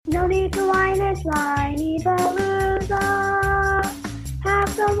No need to whine, it's Whiny Palooza. Have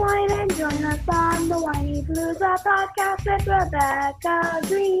some wine and join us on the Whiny Palooza podcast with Rebecca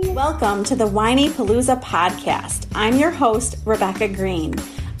Green. Welcome to the Whiny Palooza podcast. I'm your host, Rebecca Green.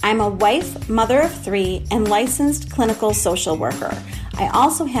 I'm a wife, mother of 3, and licensed clinical social worker. I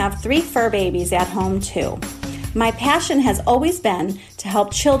also have 3 fur babies at home too. My passion has always been to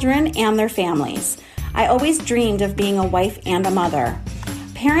help children and their families. I always dreamed of being a wife and a mother.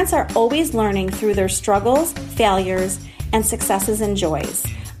 Parents are always learning through their struggles, failures, and successes and joys.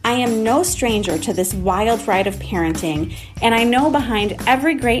 I am no stranger to this wild ride of parenting, and I know behind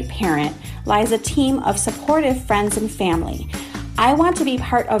every great parent lies a team of supportive friends and family. I want to be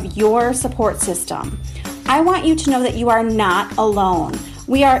part of your support system. I want you to know that you are not alone.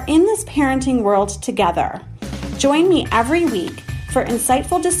 We are in this parenting world together. Join me every week for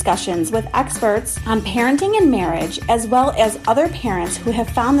insightful discussions with experts on parenting and marriage, as well as other parents who have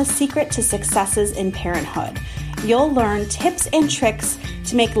found the secret to successes in parenthood. You'll learn tips and tricks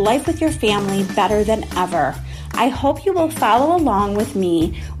to make life with your family better than ever. I hope you will follow along with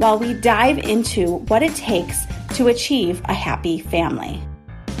me while we dive into what it takes to achieve a happy family.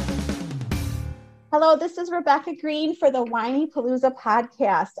 Hello, this is Rebecca Green for the Whiny Palooza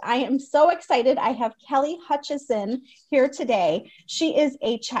podcast. I am so excited. I have Kelly Hutchison here today. She is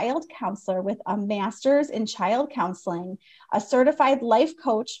a child counselor with a master's in child counseling, a certified life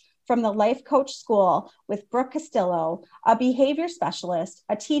coach from the Life Coach School with Brooke Castillo, a behavior specialist,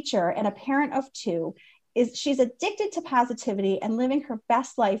 a teacher, and a parent of 2. She's addicted to positivity and living her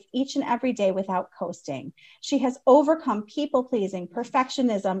best life each and every day without coasting. She has overcome people-pleasing,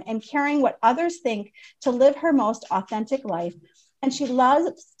 perfectionism, and caring what others think to live her most authentic life, and she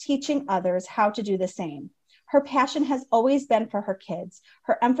loves teaching others how to do the same. Her passion has always been for her kids.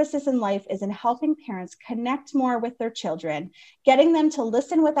 Her emphasis in life is in helping parents connect more with their children, getting them to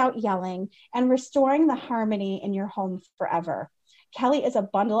listen without yelling, and restoring the harmony in your home forever. Kelly is a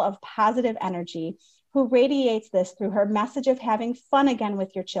bundle of positive energy who radiates this through her message of having fun again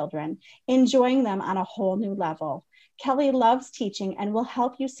with your children, enjoying them on a whole new level. Kelly loves teaching and will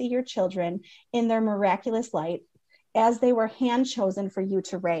help you see your children in their miraculous light as they were hand-chosen for you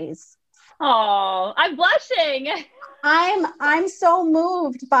to raise. Oh, I'm blushing. I'm so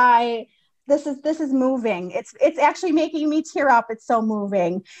moved by this is moving. It's actually making me tear up. It's so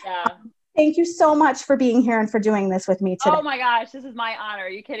moving. Yeah. Thank you so much for being here and for doing this with me today. Oh my gosh, this is my honor. Are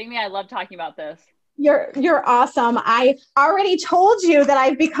you kidding me? I love talking about this. You're awesome. I already told you that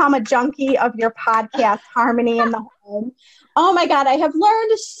I've become a junkie of your podcast, Harmony in the Home. Oh my God, I have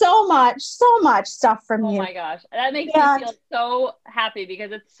learned so much stuff from you. Oh my gosh, that makes me feel so happy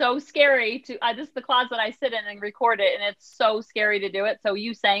because it's so scary to, this is the closet I sit in and record it, and it's so scary to do it. So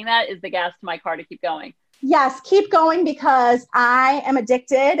you saying that is the gas to my car to keep going. Yes, keep going because I am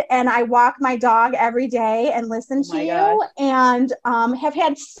addicted and I walk my dog every day and listen to you and have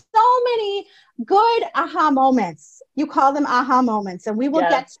had so many good aha moments. You call them aha moments, and we will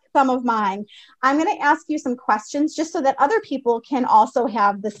get to some of mine. I'm going to ask you some questions just so that other people can also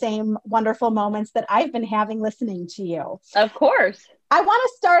have the same wonderful moments that I've been having listening to you. Of course. I want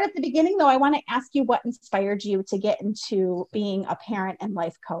to start at the beginning, though. I want to ask you what inspired you to get into being a parent and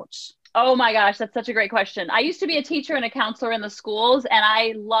life coach. Oh my gosh, that's such a great question. I used to be a teacher and a counselor in the schools, and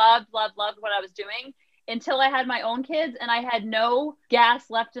I loved what I was doing until I had my own kids, and I had no gas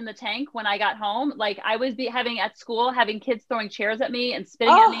left in the tank when I got home. Like I was having kids throwing chairs at me and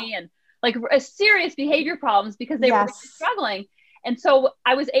spitting at me, and like serious behavior problems because they were really struggling. And so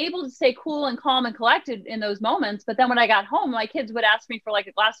I was able to stay cool and calm and collected in those moments. But then when I got home, my kids would ask me for like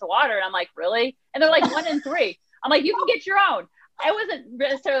a glass of water, and I'm like, really? And they're like 1 and 3. I'm like, you can get your own. I wasn't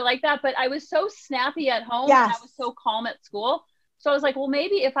necessarily like that, but I was so snappy at home and I was so calm at school. So I was like, well,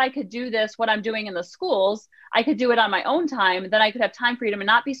 maybe if I could do this, what I'm doing in the schools, I could do it on my own time. Then I could have time freedom and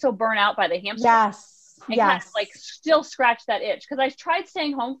not be so burnt out by the hamster. And kind of like still scratch that itch. Cause I tried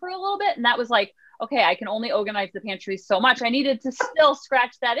staying home for a little bit, and that was like, okay, I can only organize the pantry so much. I needed to still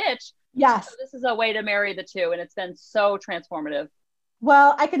scratch that itch. So this is a way to marry the two. And it's been so transformative.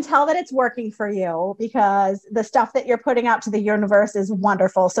 Well, I can tell that it's working for you because the stuff that you're putting out to the universe is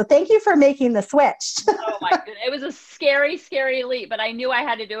wonderful. So thank you for making the switch. Oh my goodness. It was a scary, scary leap, but I knew I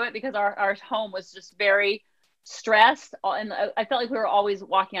had to do it because our home was just very stressed. And I felt like we were always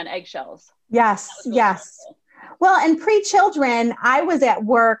walking on eggshells. Yes. Really wonderful. Well, and pre-children, I was at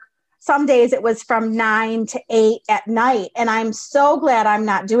work. Some days it was from 9 to 8 at night. And I'm so glad I'm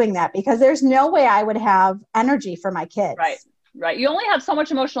not doing that because there's no way I would have energy for my kids. Right. You only have so much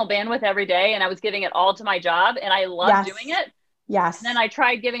emotional bandwidth every day. And I was giving it all to my job and I loved doing it. Yes. And then I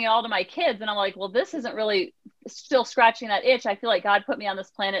tried giving it all to my kids and I'm like, well, this isn't really still scratching that itch. I feel like God put me on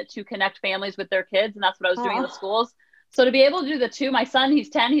this planet to connect families with their kids. And that's what I was doing in the schools. So to be able to do the two, my son, he's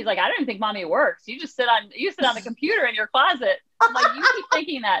 10. He's like, I don't even think mommy works. You sit on the computer in your closet. I'm like, you keep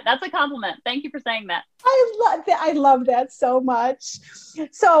thinking that. That's a compliment. Thank you for saying that. I love that so much.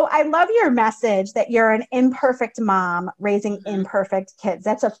 So I love your message that you're an imperfect mom raising imperfect kids.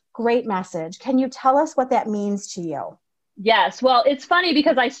 That's a great message. Can you tell us what that means to you? Yes. Well, it's funny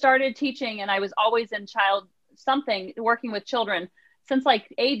because I started teaching and I was always in working with children since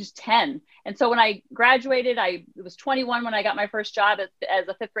like age 10. And so when I graduated, I was 21 when I got my first job as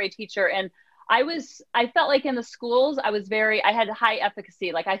a 5th grade teacher. And I felt like in the schools, I had high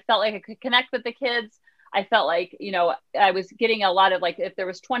efficacy. Like I felt like I could connect with the kids. I felt like, I was getting a lot of like, if there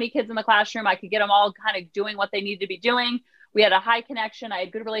was 20 kids in the classroom, I could get them all kind of doing what they needed to be doing. We had a high connection. I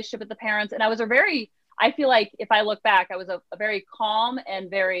had good relationship with the parents. And I feel like if I look back, I was a very calm and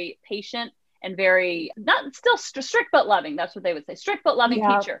very patient and very, not still strict, but loving. That's what they would say. Strict, but loving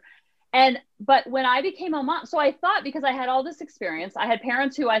teacher. But when I became a mom, so I thought because I had all this experience, I had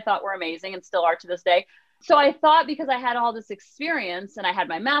parents who I thought were amazing and still are to this day. So I thought because I had all this experience and I had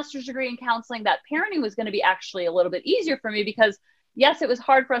my master's degree in counseling, that parenting was going to be actually a little bit easier for me because yes, it was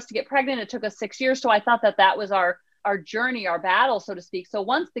hard for us to get pregnant. It took us 6 years. So I thought that was our journey, our battle, so to speak. So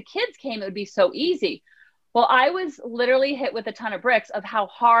once the kids came, it would be so easy. Well, I was literally hit with a ton of bricks of how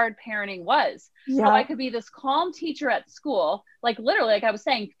hard parenting was. Yeah. How I could be this calm teacher at school, like literally, like I was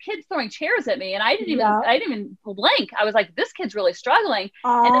saying, kids throwing chairs at me, and I didn't even blink. I was like, this kid's really struggling.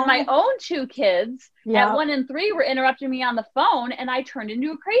 And then my own 2 kids at 1 and 3 were interrupting me on the phone, and I turned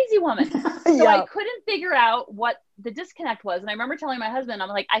into a crazy woman. So I couldn't figure out what the disconnect was. And I remember telling my husband, I'm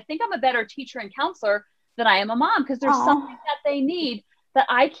like, I think I'm a better teacher and counselor than I am a mom because there's something that they need that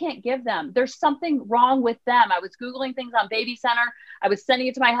I can't give them. There's something wrong with them. I was Googling things on Baby Center. I was sending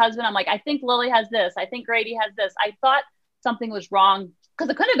it to my husband. I'm like, I think Lily has this. I think Grady has this. I thought something was wrong because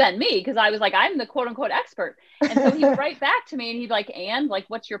it couldn't have been me because I was like, I'm the quote unquote expert. And so he would write back to me and he'd be like, and like,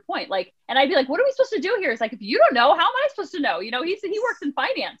 what's your point? Like, and I'd be like, what are we supposed to do here? It's like, if you don't know, how am I supposed to know? He works in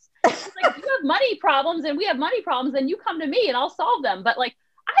finance. It's like, if you have money problems and we have money problems, then you come to me and I'll solve them. But like,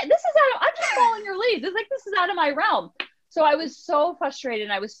 I'm just following your leads. It's like, this is out of my realm. So I was so frustrated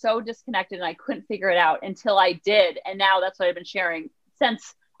and I was so disconnected and I couldn't figure it out until I did. And now that's what I've been sharing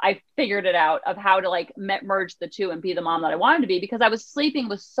since I figured it out of how to like merge the two and be the mom that I wanted to be, because I was sleeping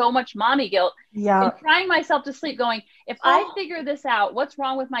with so much mommy guilt and crying myself to sleep going, if I figure this out, what's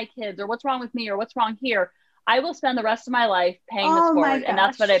wrong with my kids or what's wrong with me or what's wrong here, I will spend the rest of my life paying this forward. And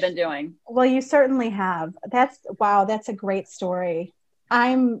that's what I've been doing. Well, you certainly have. That's a great story.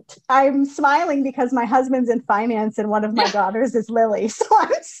 I'm smiling because my husband's in finance and one of my daughters is Lily. So oh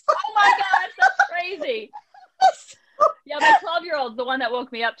my gosh, that's crazy. Yeah, my 12-year-old's the one that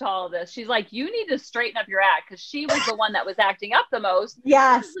woke me up to all of this. She's like, you need to straighten up your act because she was the one that was acting up the most.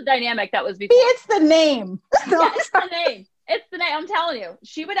 Yes. This is the dynamic that was before. It's the name. Yeah, it's the name. It's the name. I'm telling you.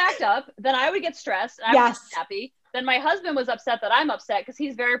 She would act up. Then I would get stressed. And I would be happy. Then my husband was upset that I'm upset because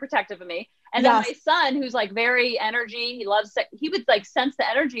he's very protective of me. And then my son, who's like very energy, he would like sense the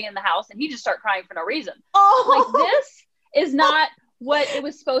energy in the house and he'd just start crying for no reason. Like, this is not what it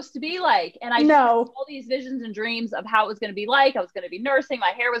was supposed to be like. And I had all these visions and dreams of how it was going to be like. I was going to be nursing.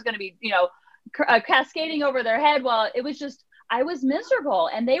 My hair was going to be, cascading over their head. Well, it was just, I was miserable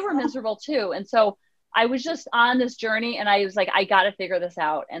and they were miserable too. And so I was just on this journey and I was like, I got to figure this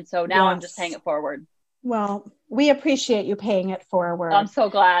out. And so now I'm just paying it forward. Well, we appreciate you paying it forward. I'm so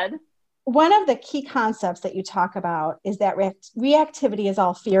glad. One of the key concepts that you talk about is that reactivity is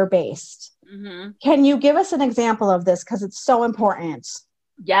all fear-based. Mm-hmm. Can you give us an example of this? Because it's so important.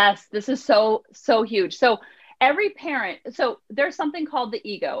 Yes, this is so, so huge. So every parent, so there's something called the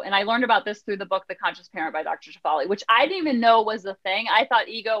ego. And I learned about this through the book, The Conscious Parent by Dr. Shefali, which I didn't even know was a thing. I thought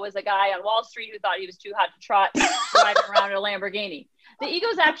ego was a guy on Wall Street who thought he was too hot to trot driving around in a Lamborghini. The ego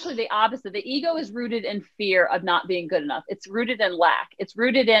is actually the opposite. The ego is rooted in fear of not being good enough. It's rooted in lack. It's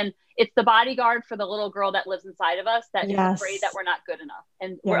the bodyguard for the little girl that lives inside of us that is afraid that we're not good enough.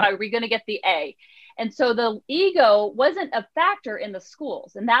 And are we going to get the A? And so the ego wasn't a factor in the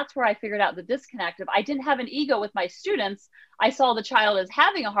schools. And that's where I figured out the disconnect of I didn't have an ego with my students. I saw the child as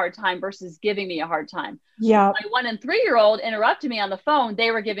having a hard time versus giving me a hard time. Yeah. My 1 and 3-year-old interrupted me on the phone.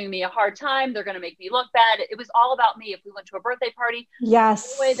 They were giving me a hard time. They're going to make me look bad. It was all about me. If we went to a birthday party, all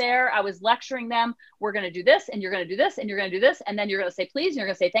the way there, I was lecturing them. We're going to do this and you're going to do this and you're going to do this. And then you're going to say, please, and you're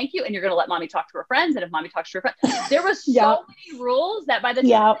going to say, thank you. And you're going to let mommy talk to her friends. And if mommy talks to her friends, there was so many rules that by the time they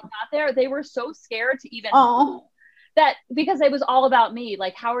got there, they were so scared to even that because it was all about me.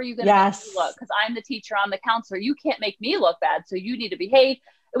 Like, how are you going to make me look? Because I'm the teacher, I'm the counselor. You can't make me look bad. So you need to behave.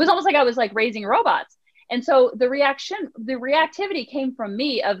 It was almost like I was like raising robots. And so the reactivity came from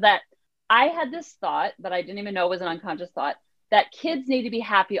me of that. I had this thought that I didn't even know was an unconscious thought, that kids need to be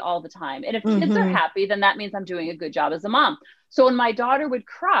happy all the time. And if kids are happy, then that means I'm doing a good job as a mom. So when my daughter would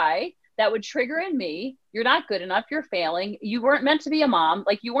cry, that would trigger in me, you're not good enough, you're failing, you weren't meant to be a mom,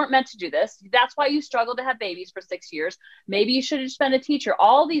 like you weren't meant to do this. That's why you struggled to have babies for 6 years. Maybe you should have just been a teacher.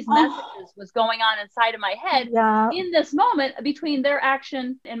 All these messages was going on inside of my head in this moment between their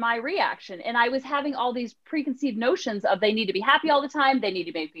action and my reaction. And I was having all these preconceived notions of they need to be happy all the time, they need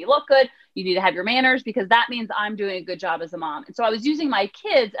to make me look good, you need to have your manners, because that means I'm doing a good job as a mom. And so I was using my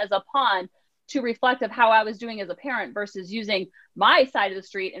kids as a pawn to reflect of how I was doing as a parent versus using my side of the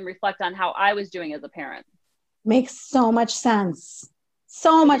street and reflect on how I was doing as a parent. Makes so much sense.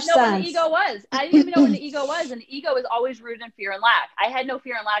 So much sense. What the ego was. I didn't even know what the ego was. And the ego is always rooted in fear and lack. I had no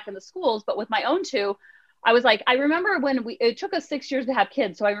fear and lack in the schools, but with my own two, I was like, I remember when it took us 6 years to have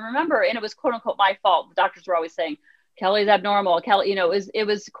kids. So I remember, and it was quote unquote my fault. The doctors were always saying, Kelly's abnormal. Kelly, it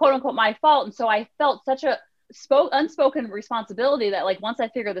was quote unquote my fault. And so I felt such a unspoken responsibility that like, once I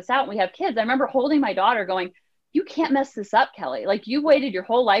figure this out and we have kids, I remember holding my daughter going, you can't mess this up, Kelly. Like you waited your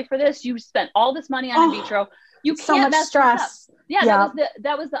whole life for this. You spent all this money on in vitro. You can't so much mess stress. This up. Yeah,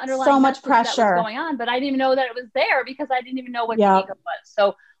 that was the underlying so much pressure that was going on, but I didn't even know that it was there because I didn't even know what the ego was.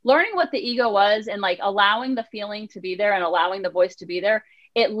 So learning what the ego was and like allowing the feeling to be there and allowing the voice to be there,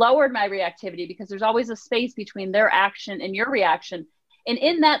 it lowered my reactivity because there's always a space between their action and your reaction. And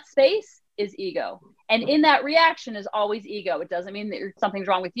in that space is ego. And in that reaction is always ego. It doesn't mean that something's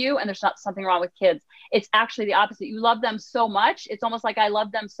wrong with you and there's not something wrong with kids. It's actually the opposite. You love them so much. It's almost like I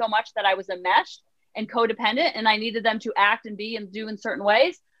loved them so much that I was enmeshed and codependent and I needed them to act and be and do in certain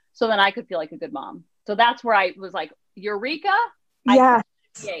ways so then I could feel like a good mom. So that's where I was like, Eureka. Yeah.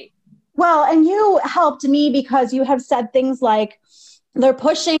 Well, and you helped me because you have said things like, they're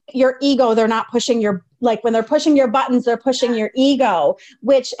pushing your ego. They're not pushing your, like when they're pushing your buttons, they're pushing your ego,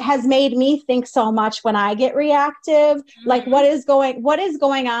 which has made me think so much when I get reactive, like what is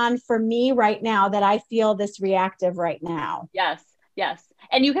going on for me right now that I feel this reactive right now. Yes. Yes.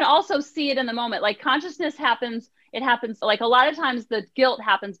 And you can also see it in the moment, like consciousness happens. It happens like a lot of times the guilt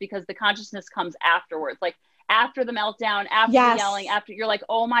happens because the consciousness comes afterwards, like after the meltdown, after the yelling, after you're like,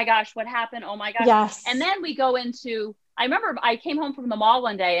 oh my gosh, what happened? Oh my gosh. Yes. And then we go into, I remember I came home from the mall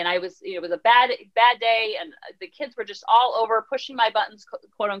one day and it was a bad day and the kids were just all over pushing my buttons,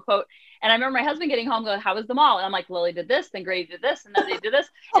 quote unquote. And I remember my husband getting home going, how was the mall? And I'm like, Lily did this, then Grady did this, and then they did this.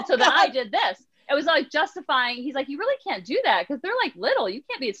 And so then I did this. It was like justifying. He's like, you really can't do that because they're like little. You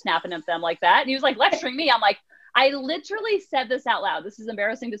can't be snapping at them like that. And he was like lecturing me. I'm like, I literally said this out loud. This is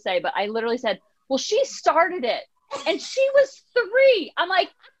embarrassing to say, but I literally said, well, she started it and she was 3. I'm like,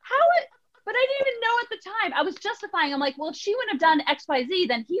 but I didn't even know at the time. I was justifying. I'm like, well, if she wouldn't have done X, Y, Z,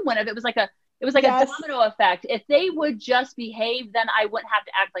 then he wouldn't have. It was like a domino effect. If they would just behave, then I wouldn't have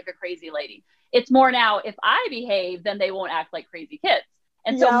to act like a crazy lady. It's more now, if I behave, then they won't act like crazy kids.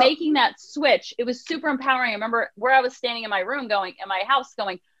 And so making that switch, it was super empowering. I remember where I was standing in my house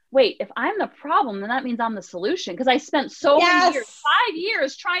going, wait, if I'm the problem, then that means I'm the solution. Because I spent so many years, 5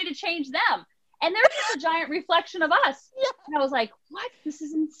 years trying to change them. And they're just a giant reflection of us. And I was like, what? This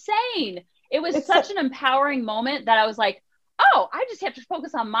is insane. It was such an empowering moment that I was like, oh, I just have to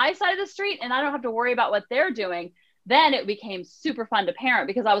focus on my side of the street and I don't have to worry about what they're doing. Then it became super fun to parent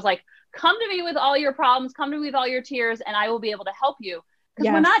because I was like, come to me with all your problems, come to me with all your tears, and I will be able to help you.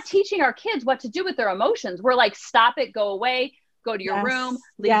 Because we're not teaching our kids what to do with their emotions. We're like, stop it, go away, go to your room,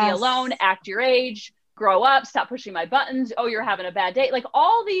 leave me alone, act your age, grow up, stop pushing my buttons. Oh, you're having a bad day. Like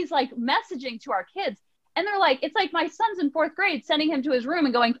all these like messaging to our kids. And they're like, it's like my son's in 4th grade, sending him to his room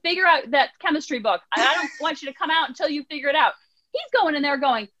and going, figure out that chemistry book. I don't want you to come out until you figure it out. He's going in there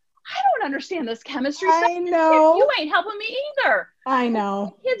going, I don't understand this chemistry stuff. I know. You ain't helping me either. I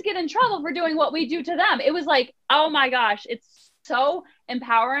know. Kids get in trouble for doing what we do to them. It was like, oh my gosh, it's so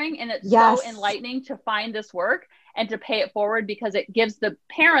empowering and it's so enlightening to find this work and to pay it forward because it gives the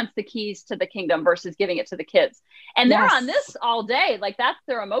parents the keys to the kingdom versus giving it to the kids. And they're on this all day. Like that's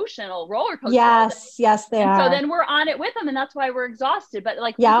their emotional roller coaster. Yes, they are. So then we're on it with them and that's why we're exhausted. But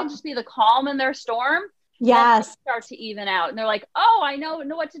like we can just be the calm in their storm. Yes. Start to even out. And they're like, oh, I know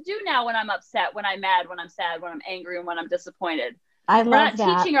what to do now when I'm upset, when I'm mad, when I'm sad, when I'm angry, and when I'm disappointed. We're not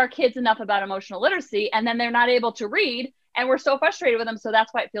teaching our kids enough about emotional literacy and then they're not able to read and we're so frustrated with them. So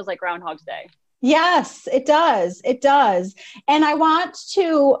that's why it feels like Groundhog's Day. Yes, it does. It does. And I want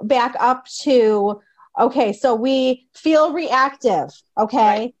to back up to, okay, so we feel reactive. Okay.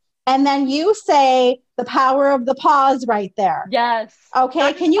 Right. And then you say the power of the pause right there. Yes.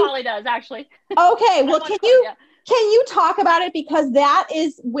 Okay. Dr. Polly does actually. Okay. Well, Can you talk about it? Because that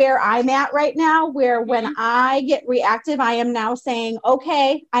is where I'm at right now, where when I get reactive, I am now saying,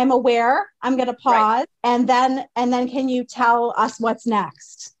 okay, I'm aware, I'm going to pause. Right. And then can you tell us what's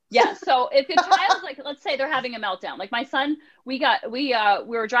next? Yeah. So if a child's like, let's say they're having a meltdown, like my son, we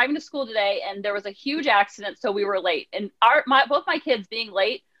were driving to school today and there was a huge accident. So we were late, and both my kids being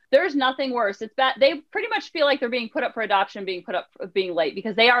late, there's nothing worse. It's bad. They pretty much feel like they're being put up for adoption, being put up for being late,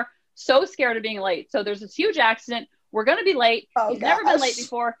 because they are so scared of being late. So there's this huge accident. We're going to be late. He's never been late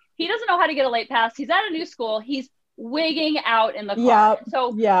before. He doesn't know how to get a late pass. He's at a new school. He's wigging out in the car.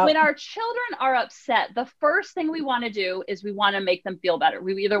 So when our children are upset, the first thing we want to do is we want to make them feel better.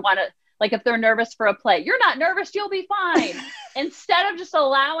 We either want to, like if they're nervous for a play, you're not nervous, you'll be fine. Instead of just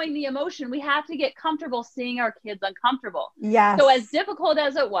allowing the emotion, we have to get comfortable seeing our kids uncomfortable. Yes. So as difficult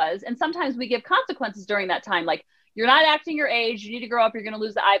as it was, and sometimes we give consequences during that time, like you're not acting your age, you need to grow up, you're going to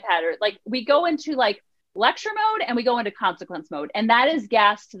lose the iPad, or like we go into like lecture mode and we go into consequence mode, and that is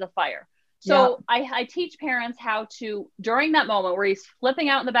gas to the fire. So I teach parents how to, during that moment where he's flipping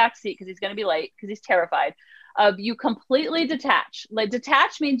out in the back seat because he's going to be late, because he's terrified, you completely detach. Like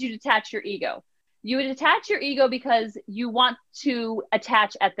detach means you detach your ego. You detach your ego because you want to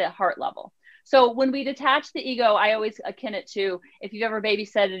attach at the heart level. So when we detach the ego, I always akin it to if you've ever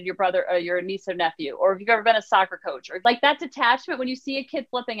babysitted your brother or your niece or nephew, or if you've ever been a soccer coach, or like that detachment. When you see a kid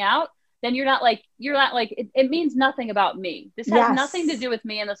flipping out, then you're not like, it means nothing about me. This has nothing to do with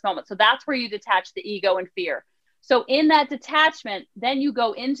me in this moment. So that's where you detach the ego and fear. So in that detachment, then you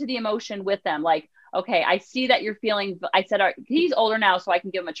go into the emotion with them. Like, okay, I see that you're feeling, I said, he's older now, so I can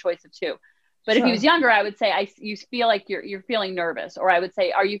give him a choice of two. But if he was younger, I would say, you feel like you're feeling nervous. Or I would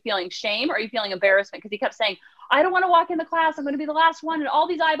say, are you feeling shame? Or are you feeling embarrassment? Because he kept saying, I don't want to walk in the class. I'm going to be the last one. And all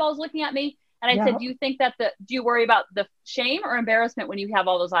these eyeballs looking at me. And I said, do you think that do you worry about the shame or embarrassment when you have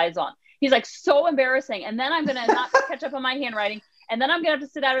all those eyes on? He's like, so embarrassing. And then I'm going to not catch up on my handwriting. And then I'm going to have to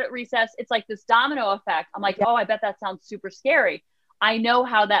sit out at recess. It's like this domino effect. I'm like, oh, I bet that sounds super scary. I know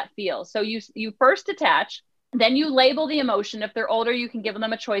how that feels. So you first detach, then you label the emotion. If they're older, you can give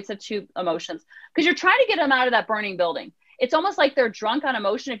them a choice of two emotions, because you're trying to get them out of that burning building. It's almost like they're drunk on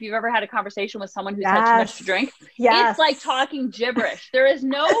emotion. If you've ever had a conversation with someone who's had too much to drink, it's like talking gibberish. There is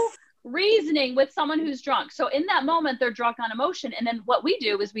no reasoning with someone who's drunk. So in that moment, they're drunk on emotion. And then what we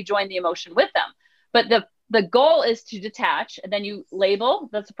do is we join the emotion with them. But the goal is to detach, and then you label.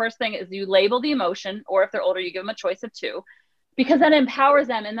 That's the first thing, is you label the emotion, or if they're older, you give them a choice of two, because that empowers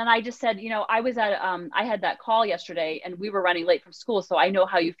them. And then I just said, I was at, I had that call yesterday and we were running late from school. So I know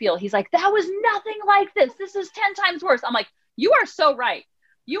how you feel. He's like, that was nothing like this. This is 10 times worse. I'm like, you are so right.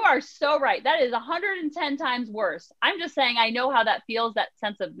 You are so right. That is 110 times worse. I'm just saying, I know how that feels, that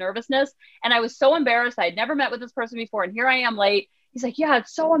sense of nervousness. And I was so embarrassed. I had never met with this person before. And here I am late. He's like, yeah,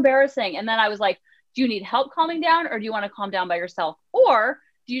 it's so embarrassing. And then I was like, do you need help calming down, or do you want to calm down by yourself? Or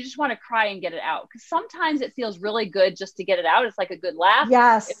do you just want to cry and get it out? Because sometimes it feels really good just to get it out. It's like a good laugh.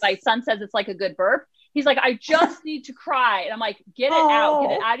 Yes. If my son says it's like a good burp, he's like, I just need to cry. And I'm like, get it out,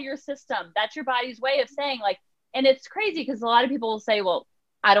 get it out of your system. That's your body's way of saying, like, and it's crazy because a lot of people will say, well,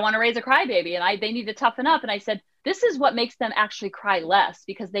 I don't want to raise a crybaby and they need to toughen up. And I said, this is what makes them actually cry less,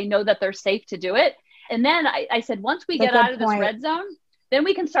 because they know that they're safe to do it. And then I said, once we get out of this red zone, then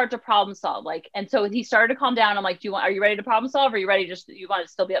we can start to problem solve. Like, and so he started to calm down. I'm like, are you ready to problem solve? Or are you ready? You want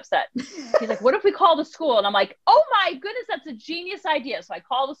to still be upset? He's like, what if we call the school? And I'm like, oh my goodness, that's a genius idea. So I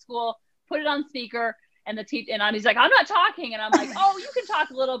call the school, put it on speaker, and he's like, I'm not talking. And I'm like, oh, you can talk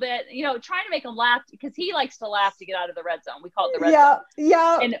a little bit, trying to make him laugh, because he likes to laugh to get out of the red zone. We call it the red zone.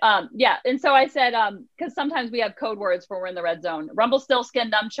 Yeah. And and so I said, because sometimes we have code words for we're in the red zone.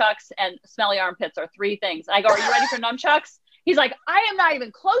 Rumpelstiltskin, nunchucks, and smelly armpits are three things. I go, are you ready for nunchucks? He's like, I am not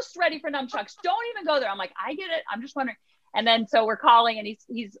even close to ready for nunchucks. Don't even go there. I'm like, I get it. I'm just wondering. And then so we're calling, and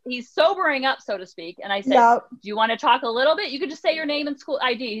he's sobering up, so to speak. And I said, do you want to talk a little bit? You could just say your name and school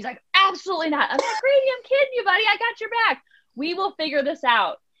ID. He's like, absolutely not. I'm like, Grady, I'm kidding you, buddy. I got your back. We will figure this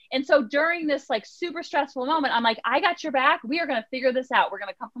out. And so during this like super stressful moment, I'm like, I got your back. We are going to figure this out. We're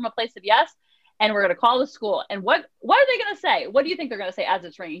going to come from a place of yes. And we're going to call the school. And what are they going to say? What do you think they're going to say as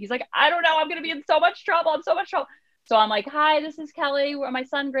it's ringing? He's like, I don't know. I'm going to be in so much trouble. I'm so much trouble. So I'm like, hi, this is Kelly. My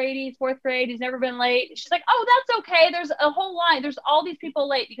son Grady, he's 4th grade. He's never been late. She's like, oh, that's okay. There's a whole line. There's all these people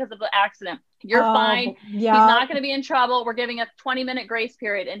late because of the accident. You're fine. Yeah. He's not going to be in trouble. We're giving a 20-minute grace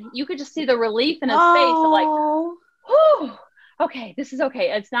period. And you could just see the relief in his face of like, whew, okay, this is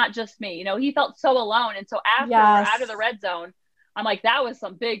okay. It's not just me. He felt so alone. And so after we're out of the red zone, I'm like, that was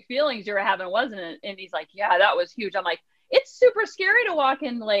some big feelings you were having, wasn't it? And he's like, yeah, that was huge. I'm like, it's super scary to walk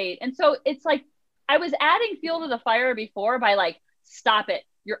in late. And so it's like, I was adding fuel to the fire before by like, stop it.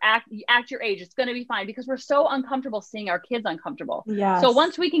 you act your age. It's going to be fine, because we're so uncomfortable seeing our kids uncomfortable. Yes. So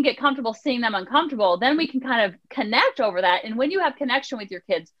once we can get comfortable seeing them uncomfortable, then we can kind of connect over that. And when you have connection with your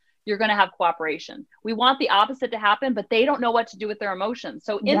kids, you're going to have cooperation. We want the opposite to happen, but they don't know what to do with their emotions.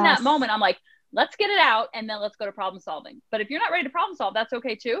 So in that moment, I'm like, let's get it out, and then let's go to problem solving. But if you're not ready to problem solve, that's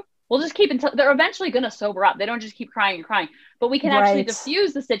okay too. We'll just keep until they're eventually going to sober up. They don't just keep crying and crying, but we can actually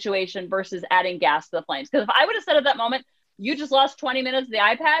diffuse the situation versus adding gas to the flames. Because if I would have said at that moment, you just lost 20 minutes of the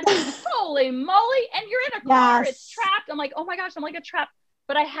iPad, holy moly, and you're in a car, it's trapped. I'm like, oh my gosh, I'm like a trap.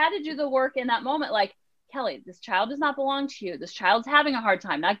 But I had to do the work in that moment. Like, Kelly, this child does not belong to you. This child's having a hard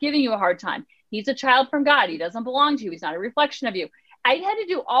time, not giving you a hard time. He's a child from God. He doesn't belong to you. He's not a reflection of you. I had to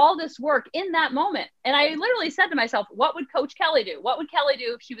do all this work in that moment. And I literally said to myself, what would Coach Kelly do? What would Kelly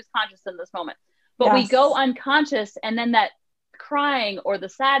do if she was conscious in this moment? But we go unconscious, and then that crying or the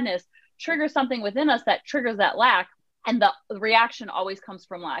sadness triggers something within us that triggers that lack. And the reaction always comes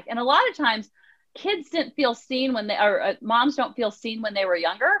from lack. And a lot of times kids didn't feel seen moms don't feel seen when they were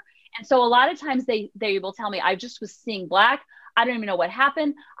younger. And so a lot of times they will tell me, I just was seeing black. I don't even know what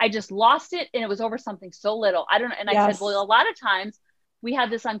happened. I just lost it. And it was over something so little. I don't know. And I said, well, a lot of times we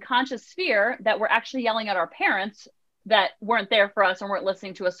have this unconscious fear that we're actually yelling at our parents that weren't there for us and weren't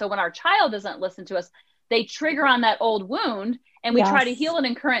listening to us. So when our child doesn't listen to us, they trigger on that old wound, and we try to heal it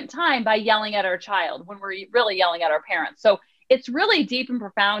in current time by yelling at our child when we're really yelling at our parents. So it's really deep and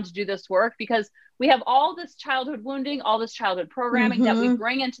profound to do this work, because we have all this childhood wounding, all this childhood programming that we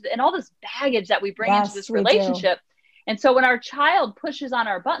bring into and all this baggage that we bring into this relationship. And so when our child pushes on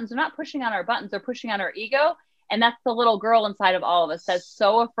our buttons, they're not pushing on our buttons, they're pushing on our ego. And that's the little girl inside of all of us that's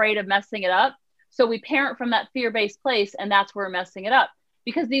so afraid of messing it up. So we parent from that fear-based place, and that's where we're messing it up.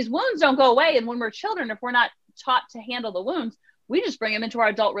 Because these wounds don't go away. And when we're children, if we're not taught to handle the wounds, we just bring them into our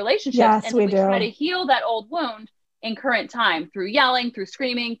adult relationships. And we try to heal that old wound in current time through yelling, through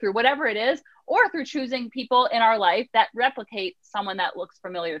screaming, through whatever it is, or through choosing people in our life that replicate someone that looks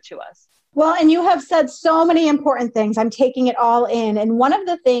familiar to us. Well, and you have said so many important things. I'm taking it all in. And one of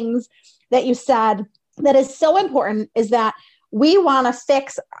the things that you said that is so important is that we want to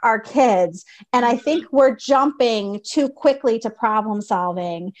fix our kids. And I think we're jumping too quickly to problem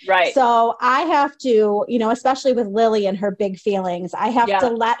solving. Right. So I have to, especially with Lily and her big feelings, I have to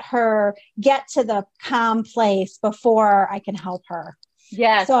let her get to the calm place before I can help her.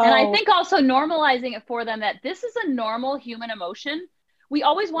 Yes. And I think also normalizing it for them that this is a normal human emotion. We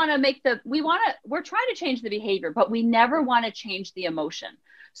always want to we're trying to change the behavior, but we never want to change the emotion.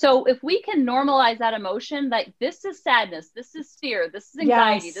 So if we can normalize that emotion, like this is sadness, this is fear, this is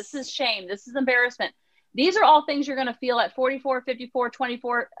anxiety, this is shame, this is embarrassment. These are all things you're going to feel at 44, 54,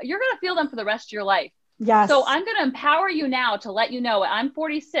 24. You're going to feel them for the rest of your life. Yes. So I'm going to empower you now to let you know I'm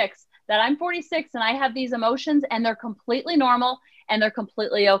 46 and I have these emotions, and they're completely normal and they're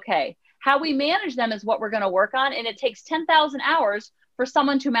completely okay. How we manage them is what we're going to work on. And it takes 10,000 hours for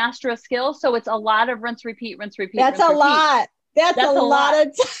someone to master a skill. So it's a lot of rinse, repeat, rinse, repeat. That's a lot. That's a lot of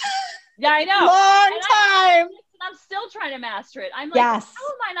time. Yeah, I know. Long time. I'm still trying to master it. I'm like, how am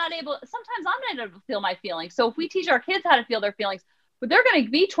I not able? Sometimes I'm not able to feel my feelings. So if we teach our kids how to feel their feelings, but they're going to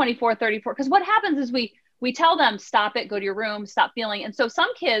be 24, 34. Because what happens is we tell them, stop it, go to your room, stop feeling. And so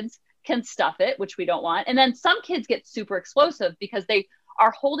some kids can stuff it, which we don't want. And then some kids get super explosive because they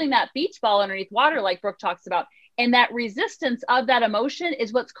are holding that beach ball underneath water, like Brooke talks about. And that resistance of that emotion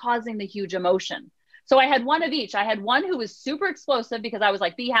is what's causing the huge emotion. So I had one of each. I had one who was super explosive because I was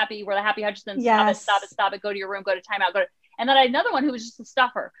like, be happy. We're the happy Hutchinson. Stop it. Go to your room, go to timeout. And then I had another one who was just a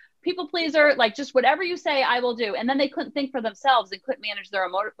stuffer, people pleaser, like just whatever you say, I will do. And then they couldn't think for themselves and couldn't manage their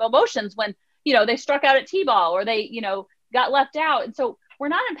emotions when, they struck out at T-ball or they, got left out. And so we're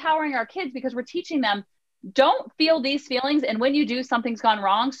not empowering our kids because we're teaching them, don't feel these feelings. And when you do, something's gone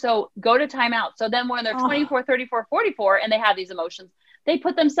wrong. So go to timeout. So then when they're 24, 34, 44, and they have these emotions, they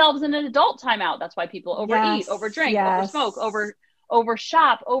put themselves in an adult timeout. That's why people overeat, overdrink, oversmoke, over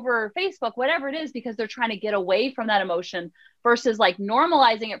shop, over Facebook, whatever it is, because they're trying to get away from that emotion versus like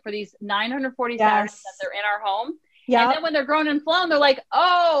normalizing it for these 940 Saturdays that they're in our home. And then when they're grown and flown, they're like,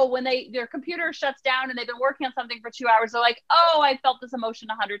 oh, when their computer shuts down and they've been working on something for 2 hours, they're like, oh, I felt this emotion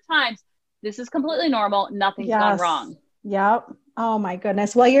 100 times. This is completely normal. Nothing's gone wrong. Yep. Oh my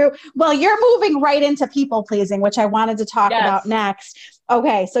goodness. Well, you're moving right into people pleasing, which I wanted to talk about next.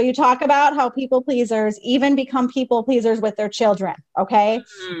 Okay. So you talk about how people pleasers even become people pleasers with their children. Okay.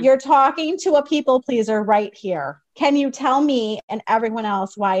 Mm-hmm. You're talking to a people pleaser right here. Can you tell me and everyone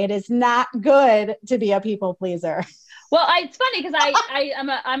else why it is not good to be a people pleaser? Well, it's funny because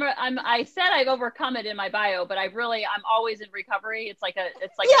I said I've overcome it in my bio, but I'm always in recovery. It's like the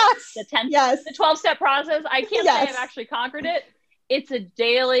 12-step process. I can't say I've actually conquered it. it's a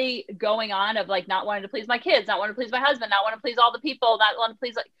daily going on of like not wanting to please my kids, not wanting to please my husband, not wanting to please all the people, not wanting to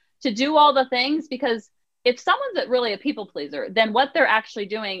please, like, to do all the things. Because if someone's really a people pleaser, then what they're actually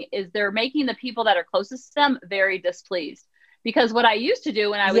doing is they're making the people that are closest to them very displeased. Because what I used to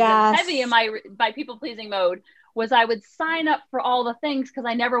do when I was heavy in my people pleasing mode was I would sign up for all the things because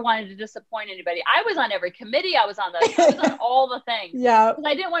I never wanted to disappoint anybody. I was on every committee. I was on all the things. Yeah. Because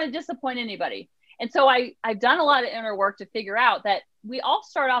I didn't want to disappoint anybody. And so I've done a lot of inner work to figure out that we all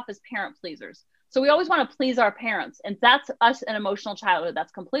start off as parent pleasers. So we always want to please our parents. And that's us in emotional childhood.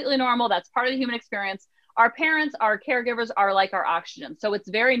 That's completely normal. That's part of the human experience. Our parents, our caregivers are like our oxygen. So it's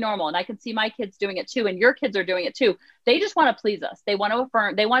very normal. And I can see my kids doing it too. And your kids are doing it too. They just want to please us. They want to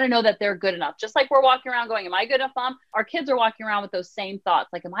affirm. They want to know that they're good enough. Just like we're walking around going, am I good enough, Mom? Our kids are walking around with those same thoughts.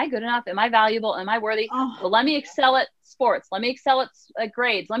 Like, am I good enough? Am I valuable? Am I worthy? Oh. Well, let me excel at sports. Let me excel at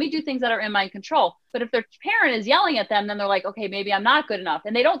grades. Let me do things that are in my control. But if their parent is yelling at them, then they're like, okay, maybe I'm not good enough.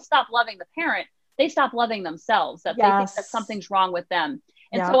 And they don't stop loving the parent. They stop loving themselves, that they think that something's wrong with them.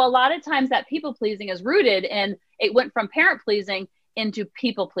 And so a lot of times that people pleasing is rooted in, it went from parent pleasing into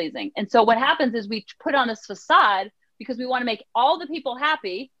people pleasing. And so what happens is we put on this facade because we want to make all the people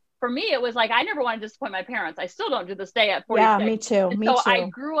happy. For me, it was like, I never want to disappoint my parents. I still don't do this day at 46. Yeah, me too. And so I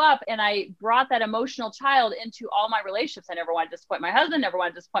grew up and I brought that emotional child into all my relationships. I never wanted to disappoint my husband, never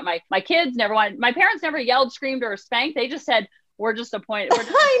wanted to disappoint my kids, my parents never yelled, screamed, or spanked. They just said, we're just appointed.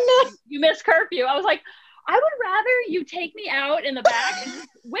 I know. You missed curfew. I was like, I would rather you take me out in the back and just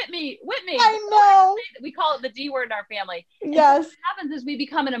whip me. I know. We call it the D word in our family. Yes. So what happens is we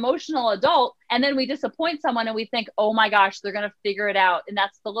become an emotional adult and then we disappoint someone and we think, oh my gosh, they're going to figure it out. And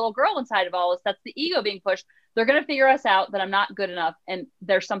that's the little girl inside of all us. That's the ego being pushed. They're going to figure us out that I'm not good enough and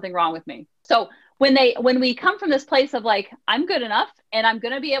there's something wrong with me. So when we come from this place of like, I'm good enough and I'm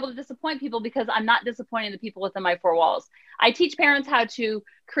going to be able to disappoint people because I'm not disappointing the people within my four walls. I teach parents how to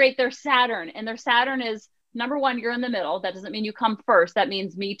create their Saturn, and their Saturn is, number one, you're in the middle. That doesn't mean you come first. That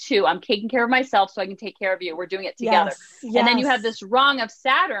means me too. I'm taking care of myself so I can take care of you. We're doing it together. Yes. And then you have this rung of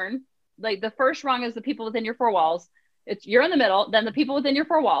Saturn. Like the first rung is the people within your four walls. You're in the middle, then the people within your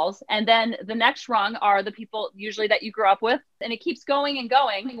four walls. And then the next rung are the people usually that you grew up with. And it keeps going and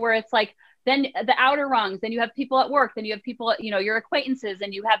going where it's like, then the outer rungs, then you have people at work, then you have people, your acquaintances,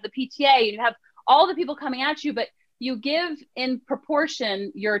 and you have the PTA, and you have all the people coming at you, but you give in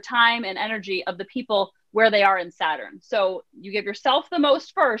proportion your time and energy of the people where they are in Saturn. So you give yourself the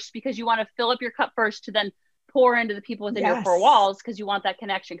most first because you want to fill up your cup first to then pour into the people within your four walls because you want that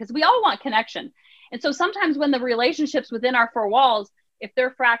connection, because we all want connection. And so sometimes when the relationships within our four walls, if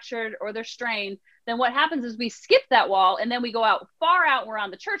they're fractured or they're strained, then what happens is we skip that wall and then we go out far out. We're on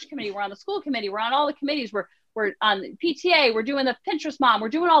the church committee, we're on the school committee, we're on all the committees, we're on PTA, we're doing the Pinterest mom, we're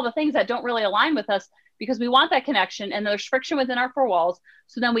doing all the things that don't really align with us because we want that connection and there's friction within our four walls.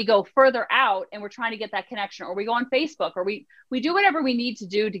 So then we go further out and we're trying to get that connection, or we go on Facebook, or we do whatever we need to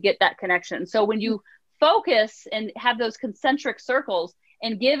do to get that connection. So when you focus and have those concentric circles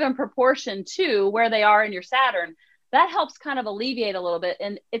and give in proportion to where they are in your Saturn, that helps kind of alleviate a little bit.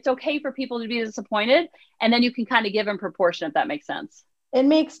 And it's okay for people to be disappointed. And then you can kind of give in proportion, if that makes sense. It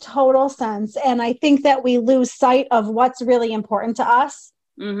makes total sense. And I think that we lose sight of what's really important to us.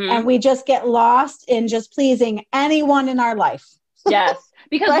 Mm-hmm. And we just get lost in just pleasing anyone in our life. Yes.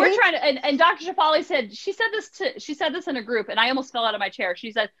 Because right? We're trying to, and Dr. Shefali said, she said this in a group and I almost fell out of my chair.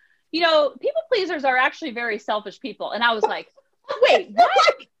 She said, people pleasers are actually very selfish people. And I was like, wait, what?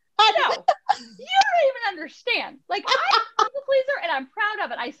 No, you don't even understand. Like, I'm a people pleaser and I'm proud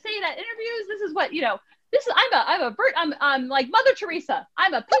of it. I say that in interviews. This is what, I'm like Mother Teresa.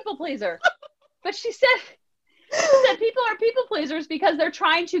 I'm a people pleaser. But she said people are people pleasers because they're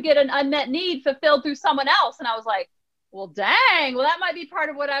trying to get an unmet need fulfilled through someone else. And I was like, well, dang, that might be part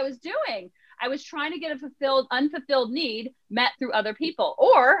of what I was doing. I was trying to get a unfulfilled need met through other people,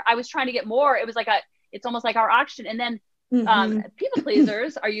 or I was trying to get more. It was like it's almost like our oxygen. And then people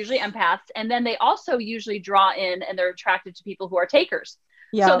pleasers are usually empaths. And then they also usually draw in and they're attracted to people who are takers.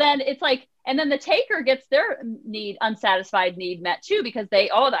 Yeah. So then it's like, and then the taker gets their unsatisfied need met too, because I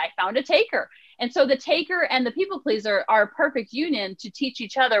found a taker. And so the taker and the people pleaser are a perfect union to teach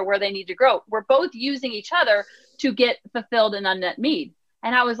each other where they need to grow. We're both using each other to get fulfilled an unmet need.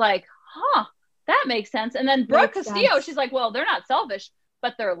 And I was like, that makes sense. And then Brooke Castillo, she's like, well, they're not selfish,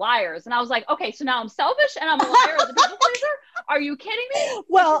 but they're liars. And I was like, okay, so now I'm selfish and I'm a liar as a people pleaser? Are you kidding me?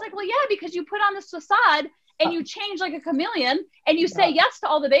 Well, she's like, well, yeah, because you put on this facade and you change like a chameleon and you say yes to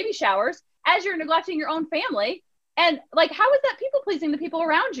all the baby showers as you're neglecting your own family. And like, how is that people pleasing the people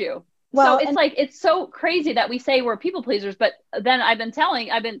around you? Well, so it's so crazy that we say we're people pleasers, but then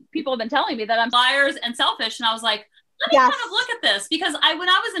people have been telling me that I'm liars and selfish. And I was like, let me kind of look at this, because when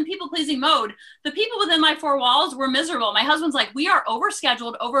I was in people pleasing mode, the people within my four walls were miserable. My husband's like, we are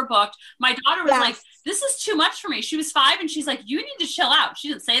overscheduled, overbooked. My daughter was like, this is too much for me. She was 5 and she's like, you need to chill out. She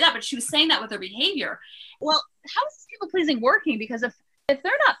didn't say that, but she was saying that with her behavior. Well, how is this people pleasing working? Because if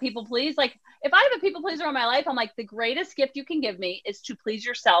they're not people pleased, like if I have a people pleaser in my life, I'm like, the greatest gift you can give me is to please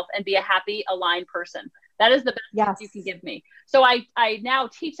yourself and be a happy, aligned person. That is the best gift you can give me. So I now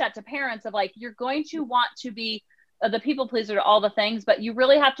teach that to parents of like, you're going to want to be the people pleaser to all the things, but you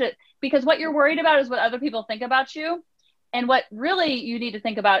really have to, because what you're worried about is what other people think about you. And what really you need to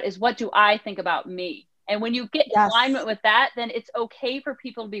think about is, what do I think about me? And when you get in alignment with that, then it's okay for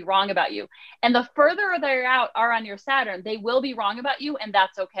people to be wrong about you. And the further they are on your Saturn, they will be wrong about you. And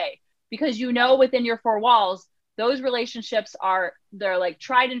that's okay. Because within your four walls, those relationships they're like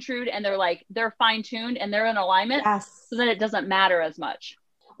tried and true, and they're fine tuned and they're in alignment. So then it doesn't matter as much.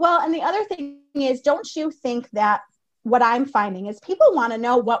 Well, and the other thing is, don't you think that what I'm finding is people want to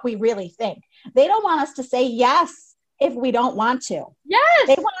know what we really think. They don't want us to say yes if we don't want to. Yes.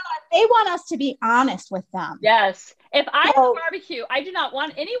 They want us to be honest with them. Yes. If I have a barbecue, I do not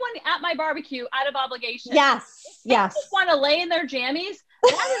want anyone at my barbecue out of obligation. Yes. If they just want to lay in their jammies,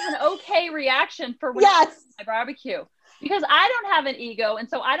 that is an okay reaction for when I my barbecue. Because I don't have an ego. And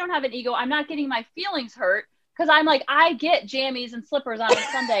so I don't have an ego. I'm not getting my feelings hurt, because I'm like, I get jammies and slippers on a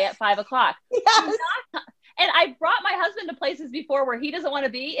Sunday at 5:00. Yes. And I brought my husband to places before where he doesn't want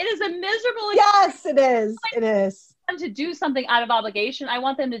to be. It is a miserable experience. Yes, it is. It is. Them to do something out of obligation. I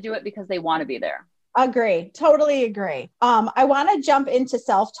want them to do it because they want to be there. Agree. Totally agree. I want to jump into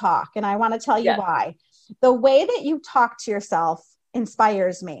self-talk, and I want to tell you why. The way that you talk to yourself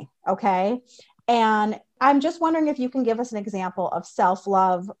inspires me. Okay. And I'm just wondering if you can give us an example of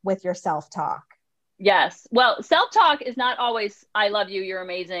self-love with your self-talk. Yes. Well, self-talk is not always, I love you, you're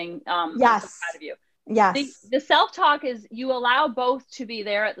amazing. I'm so proud of you. Yes. The self-talk is, you allow both to be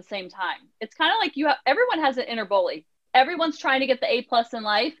there at the same time. It's kind of like everyone has an inner bully. Everyone's trying to get the A+ in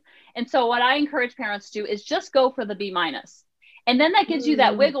life. And so what I encourage parents to do is just go for the B-. And then that gives you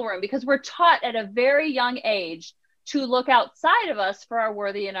that wiggle room, because we're taught at a very young age to look outside of us for our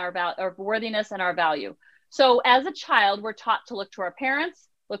worthiness and our value. So as a child, we're taught to look to our parents,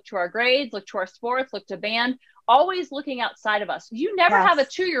 look to our grades, look to our sports, look to band, always looking outside of us. You never have a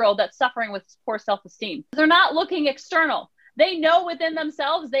 2-year-old that's suffering with poor self-esteem. They're not looking external. They know within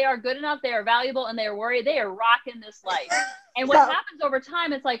themselves they are good enough, they are valuable, and they are worried. They are rocking this life. And what happens over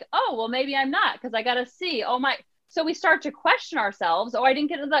time, it's like, oh, well, maybe I'm not, because I got to see, so we start to question ourselves. Oh, I didn't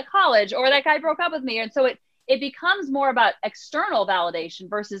get into that college, or that guy broke up with me. And so it becomes more about external validation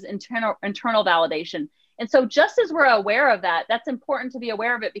versus internal validation. And so just as we're aware of that, that's important to be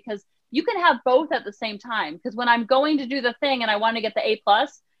aware of it, because you can have both at the same time. Because when I'm going to do the thing and I want to get the A+,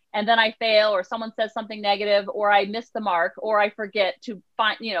 and then I fail, or someone says something negative, or I miss the mark, or I forget to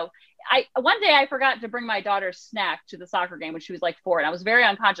find, one day I forgot to bring my daughter's snack to the soccer game when she was like 4, and I was very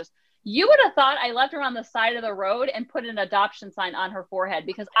unconscious. You would have thought I left her on the side of the road and put an adoption sign on her forehead,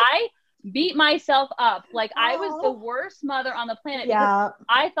 because I beat myself up like I was the worst mother on the planet. Because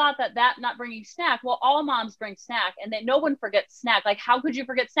I thought that not bringing snack, well, all moms bring snack, and that no one forgets snack. Like, how could you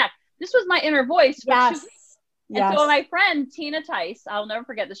forget snack? This was my inner voice. And so my friend, Tina Tice, I'll never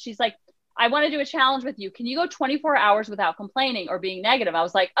forget this. She's like, I want to do a challenge with you. Can you go 24 hours without complaining or being negative? I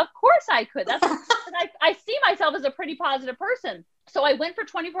was like, of course I could. I see myself as a pretty positive person. So I went for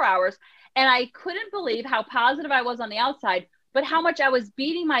 24 hours, and I couldn't believe how positive I was on the outside, but how much I was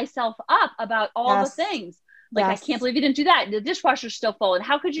beating myself up about all the things. Like, I can't believe you didn't do that. The dishwasher's still full. And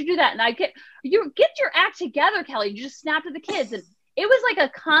how could you do that? And you get your act together, Kelly. You just snapped at the kids. And it was like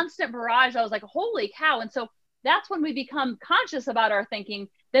a constant barrage. I was like, holy cow. And so that's when we become conscious about our thinking.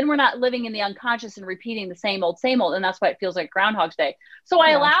 Then we're not living in the unconscious and repeating the same old. And that's why it feels like Groundhog's Day. So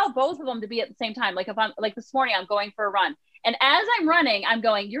I allow both of them to be at the same time. Like, if I'm like this morning, I'm going for a run. And as I'm running, I'm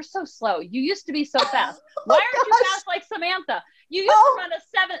going, you're so slow. You used to be so fast. Why aren't you fast like Samantha? You used to run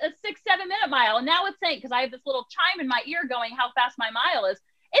a 6-7 minute mile. And now it's saying, because I have this little chime in my ear going how fast my mile is.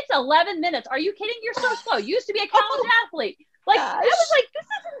 It's 11 minutes. Are you kidding? You're so slow. You used to be a college athlete. Like, I was like, this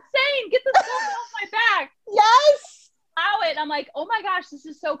is insane. Get this whole off my back. Yes. Allow it. I'm like, oh my gosh, this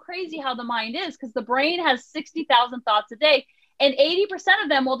is so crazy how the mind is, because the brain has 60,000 thoughts a day, and 80% of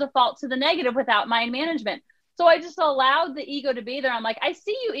them will default to the negative without mind management. So I just allowed the ego to be there. I'm like, I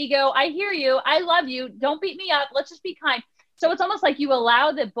see you, ego. I hear you. I love you. Don't beat me up. Let's just be kind. So it's almost like you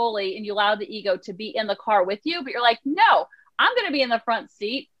allow the bully and you allow the ego to be in the car with you, but you're like, no, I'm going to be in the front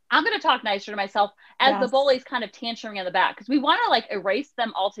seat. I'm going to talk nicer to myself as the bully's kind of tantruming in the back, because we want to like erase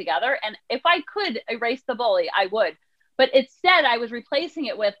them all together. And if I could erase the bully, I would. But instead, I was replacing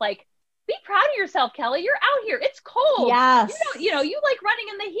it with like, be proud of yourself, Kelly. You're out here. It's cold. Yes. You like running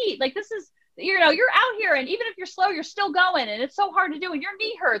in the heat. Like this is, you're out here. And even if you're slow, you're still going, and it's so hard to do, and your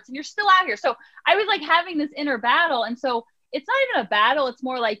knee hurts and you're still out here. So I was like having this inner battle. And so it's not even a battle. It's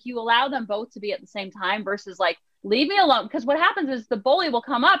more like you allow them both to be at the same time versus like, leave me alone. Because what happens is the bully will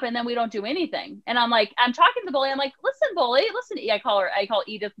come up and then we don't do anything. And I'm talking to the bully. I'm like, listen, bully, listen. I call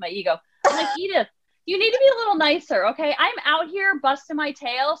Edith my ego. I'm like, Edith, you need to be a little nicer. Okay. I'm out here busting my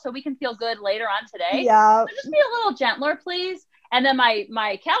tail so we can feel good later on today. Yeah. So just be a little gentler, please. And then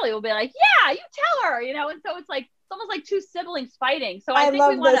my Kelly will be like, yeah, you tell her, and so it's like, it's almost like two siblings fighting. So I think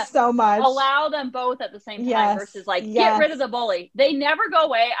we want to so much. allow them both at the same time versus like, get rid of the bully. They never go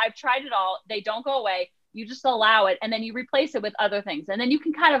away. I've tried it all. They don't go away. You just allow it. And then you replace it with other things. And then you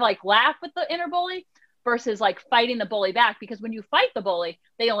can kind of like laugh with the inner bully versus like fighting the bully back. Because when you fight the bully,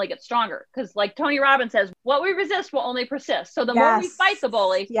 they only get stronger. Because like Tony Robbins says, what we resist will only persist. So the more we fight the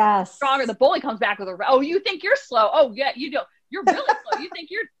bully, stronger the bully comes back with you think you're slow. Oh yeah, you don't. You're really slow. You think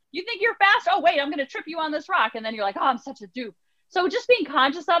you're fast. Oh wait, I'm going to trip you on this rock. And then you're like, oh, I'm such a dupe. So just being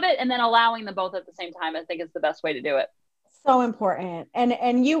conscious of it and then allowing them both at the same time, I think is the best way to do it. So important.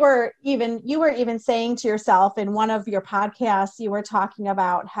 And you were even saying to yourself in one of your podcasts, you were talking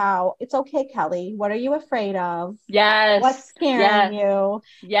about how it's okay, Kelly. What are you afraid of? Yes. What's scaring you?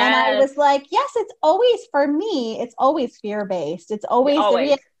 Yes. And I was like, yes, it's always, for me, it's always fear-based. It's always.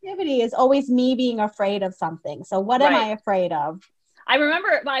 The reactivity is always me being afraid of something. So what am I afraid of? I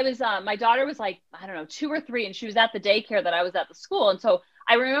remember I was, my daughter was like, I don't know, 2 or 3, and she was at the daycare that I was at the school. And so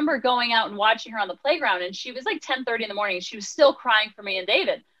I remember going out and watching her on the playground, and she was like 10:30 in the morning. And she was still crying for me and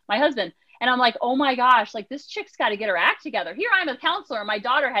David, my husband. And I'm like, oh my gosh, like this chick's got to get her act together. Here I'm a counselor. My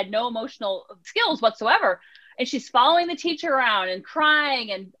daughter had no emotional skills whatsoever. And she's following the teacher around and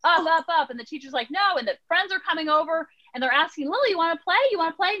crying and up. And the teacher's like, no. And the friends are coming over and they're asking, Lily, you want to play? You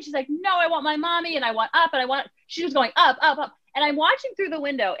want to play? And she's like, no, I want my mommy. And I want up. And she was going up. And I'm watching through the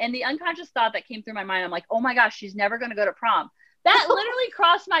window, and the unconscious thought that came through my mind, I'm like, oh my gosh, she's never going to go to prom. That literally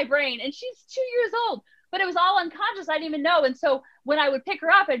crossed my brain. And she's 2 years old, but it was all unconscious. I didn't even know. And so when I would pick her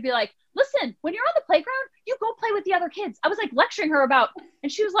up, I'd be like, listen, when you're on the playground, you go play with the other kids. I was like lecturing her about,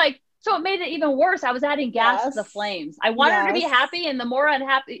 and she was like, so it made it even worse. I was adding gas to the flames. I wanted her to be happy. And the more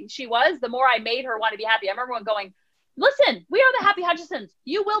unhappy she was, the more I made her want to be happy. I remember going, listen, we are the happy Hutchisons.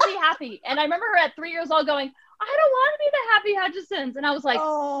 You will be happy. And I remember her at 3 years old going, I don't want to be the happy Hutchisons. And I was like,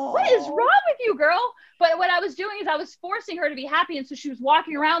 what is wrong with you, girl? But what I was doing is I was forcing her to be happy. And so she was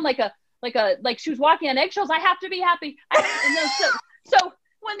walking around like she was walking on eggshells. I have to be happy. And then so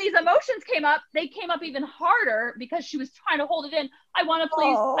when these emotions came up, they came up even harder because she was trying to hold it in. I want to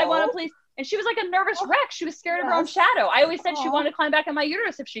please. I want to please. And she was like a nervous wreck. She was scared of her own shadow. I always said she wanted to climb back in my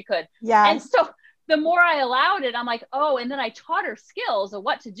uterus if she could. Yeah. And so the more I allowed it, I'm like, oh, and then I taught her skills of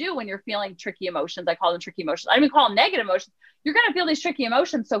what to do when you're feeling tricky emotions. I call them tricky emotions. I don't even call them negative emotions. You're going to feel these tricky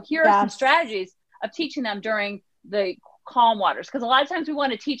emotions. So here are some strategies of teaching them during the calm waters. Because a lot of times we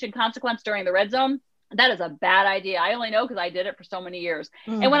want to teach in consequence during the red zone. That is a bad idea. I only know because I did it for so many years.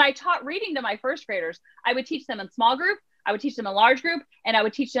 And when I taught reading to my first graders, I would teach them in small group, I would teach them in large group, and I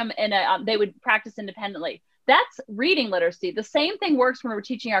would teach them in they would practice independently. That's reading literacy. The same thing works when we're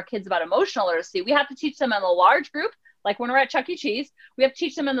teaching our kids about emotional literacy. We have to teach them in a large group, like when we're at Chuck E. Cheese. We have to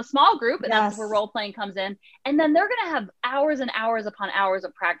teach them in the small group, and that's where role playing comes in. And then they're going to have hours and hours upon hours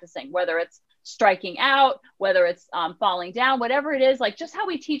of practicing, whether it's striking out, whether it's falling down, whatever it is, like just how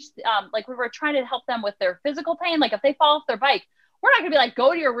we teach, like we were trying to help them with their physical pain. Like if they fall off their bike, we're not going to be like,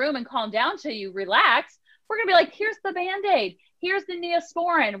 go to your room and calm down till you relax. We're going to be like, here's the Band-Aid. Here's the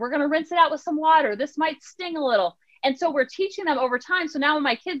Neosporin. We're going to rinse it out with some water. This might sting a little. And so we're teaching them over time. So now when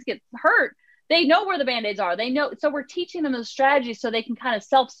my kids get hurt, they know where the Band-Aids are. They know. So we're teaching them the strategies so they can kind of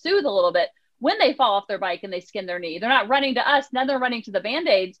self-soothe a little bit when they fall off their bike and they skin their knee. They're not running to us. Then they're running to the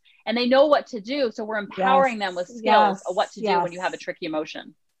Band-Aids and they know what to do. So we're empowering them with skills of what to do when you have a tricky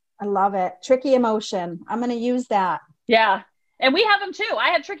emotion. I love it. Tricky emotion. I'm going to use that. Yeah. And we have them too. I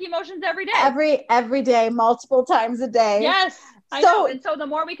have tricky emotions every day. Every day, multiple times a day. Yes. I know. And so the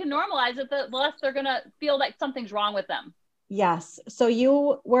more we can normalize it, the less they're going to feel like something's wrong with them. Yes. So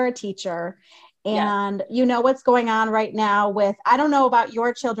you were a teacher and you know what's going on right now with, I don't know about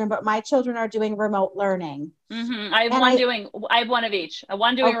your children, but my children are doing remote learning. Mm-hmm. I have one of each,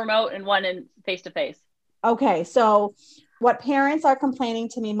 one doing remote and one in face-to-face. Okay. So what parents are complaining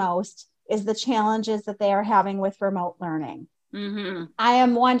to me most is the challenges that they are having with remote learning. Mm-hmm. I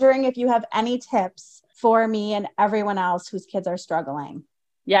am wondering if you have any tips for me and everyone else whose kids are struggling.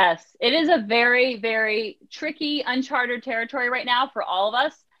 Yes, it is a very, very tricky, uncharted territory right now for all of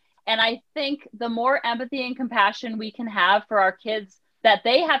us. And I think the more empathy and compassion we can have for our kids that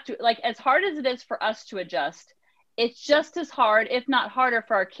they have to, like, as hard as it is for us to adjust, it's just as hard, if not harder,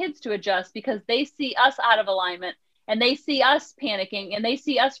 for our kids to adjust, because they see us out of alignment and they see us panicking and they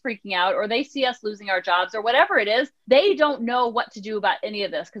see us freaking out, or they see us losing our jobs or whatever it is. They don't know what to do about any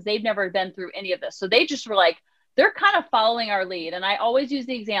of this because they've never been through any of this. So they just were like, they're kind of following our lead. And I always use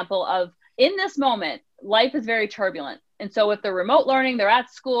the example of, in this moment, life is very turbulent. And so if they're remote learning, they're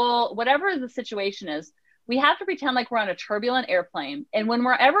at school, whatever the situation is, we have to pretend like we're on a turbulent airplane. And when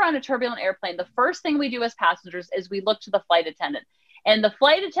we're ever on a turbulent airplane, the first thing we do as passengers is we look to the flight attendant. And the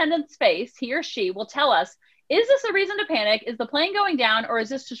flight attendant's face, he or she, will tell us, is this a reason to panic? Is the plane going down? Or is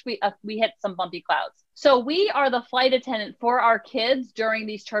this just we hit some bumpy clouds? So we are the flight attendant for our kids during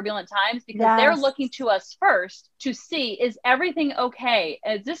these turbulent times, because they're looking to us first to see, is everything okay?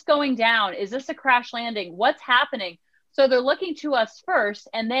 Is this going down? Is this a crash landing? What's happening? So they're looking to us first,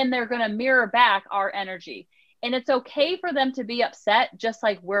 and then they're going to mirror back our energy. And it's okay for them to be upset, just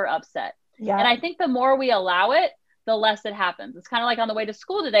like we're upset. Yeah. And I think the more we allow it, the less it happens. It's kind of like on the way to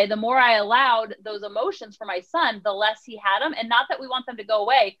school today, the more I allowed those emotions for my son, the less he had them. And not that we want them to go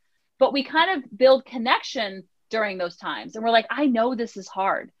away, but we kind of build connection during those times. And we're like, I know this is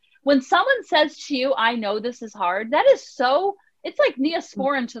hard. When someone says to you, I know this is hard, that is so, it's like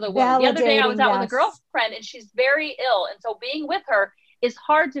Neosporin to the wound. The other day I was out with a girlfriend and she's very ill. And so being with her is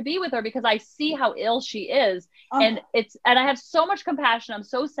hard to be with her because I see how ill she is. And I have so much compassion. I'm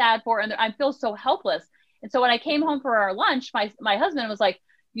so sad for her, and I feel so helpless. And so when I came home for our lunch, my husband was like,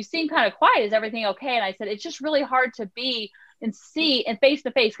 you seem kind of quiet. Is everything okay? And I said, it's just really hard to be and see and face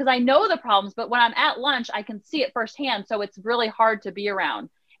to face, because I know the problems, but when I'm at lunch, I can see it firsthand. So it's really hard to be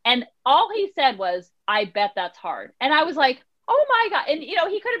around. And all he said was, I bet that's hard. And I was like, oh my God. And,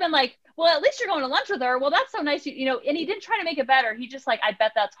 he could have been like, well, at least you're going to lunch with her. Well, that's so nice. And he didn't try to make it better. He just like, I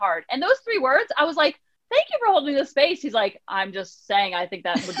bet that's hard. And those 3 words, I was like, thank you for holding this space. He's like, I'm just saying, I think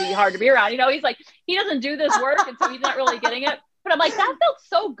that would be hard to be around. He's like, he doesn't do this work. And so he's not really getting it. But I'm like, that felt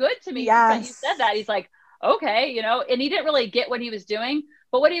so good to me that you said that. He's like, okay, and he didn't really get what he was doing.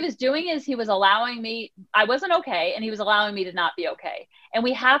 But what he was doing is he was allowing me, I wasn't okay. And he was allowing me to not be okay. And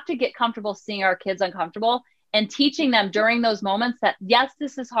we have to get comfortable seeing our kids uncomfortable and teaching them during those moments that, yes,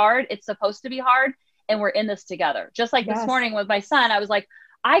 this is hard. It's supposed to be hard. And we're in this together. Just like this morning with my son, I was like,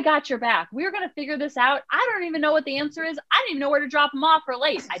 I got your back. We're going to figure this out. I don't even know what the answer is. I don't even know where to drop him off for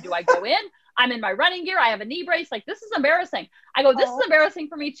late. Do I go in? I'm in my running gear. I have a knee brace. Like, this is embarrassing. I go, this is embarrassing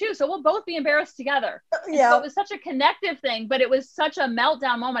for me too. So we'll both be embarrassed together. So it was such a connective thing, but it was such a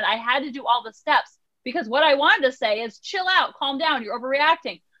meltdown moment. I had to do all the steps, because what I wanted to say is chill out, calm down. You're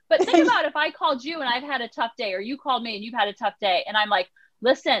overreacting. But think about if I called you and I've had a tough day, or you called me and you've had a tough day. And I'm like,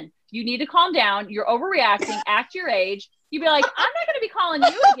 listen, you need to calm down. You're overreacting. Act your age. You'd be like, I'm not going to be calling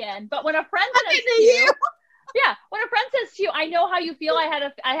you again. But when a friend says to you, when a friend says to you, I know how you feel. I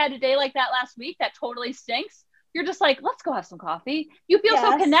had a day like that last week that totally stinks. You're just like, let's go have some coffee. You feel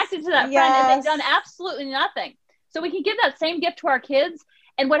so connected to that friend, and they've done absolutely nothing. So we can give that same gift to our kids.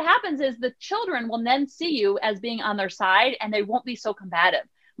 And what happens is the children will then see you as being on their side, and they won't be so combative.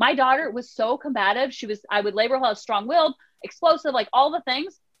 My daughter was so combative. I would label her as strong-willed, explosive, like all the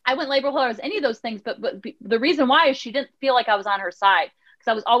things. I wouldn't label her as any of those things, but the reason why is she didn't feel like I was on her side,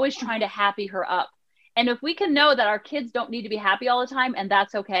 because I was always trying to happy her up. And if we can know that our kids don't need to be happy all the time, and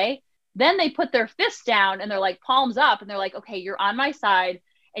that's okay, then they put their fists down and they're like palms up, and they're like, okay, you're on my side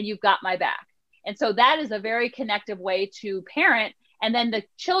and you've got my back. And so that is a very connective way to parent. And then the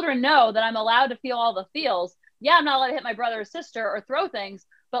children know that I'm allowed to feel all the feels. Yeah, I'm not allowed to hit my brother or sister or throw things,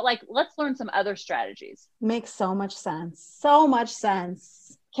 but like, let's learn some other strategies. Makes so much sense. So much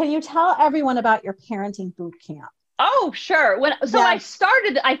sense. Can you tell everyone about your parenting boot camp? Oh, sure.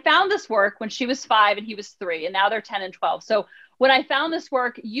 I found this work when she was 5 and he was 3, and now they're 10 and 12. So when I found this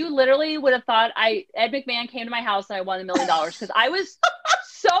work, you literally would have thought Ed McMahon came to my house and I won $1 million, because I was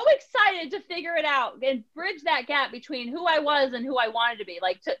so excited to figure it out and bridge that gap between who I was and who I wanted to be.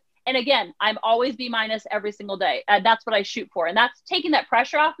 And again, I'm always B- every single day. That's what I shoot for. And that's taking that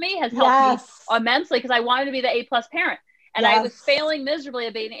pressure off me has helped me immensely, because I wanted to be the A+ parent. And I was failing miserably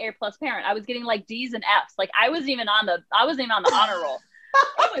at being an A+ parent. I was getting like D's and F's. Like I wasn't even on the honor roll.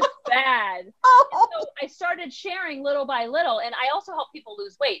 It was bad. So I started sharing little by little, and I also help people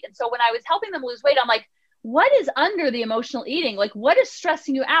lose weight. And so when I was helping them lose weight, I'm like, what is under the emotional eating? Like, what is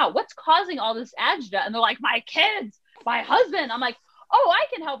stressing you out? What's causing all this agita? And they're like, my kids, my husband. I'm like, oh, I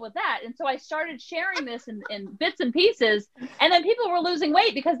can help with that. And so I started sharing this in bits and pieces. And then people were losing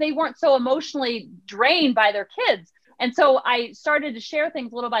weight because they weren't so emotionally drained by their kids. And so I started to share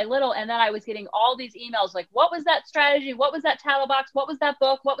things little by little. And then I was getting all these emails like, what was that strategy? What was that tattle box? What was that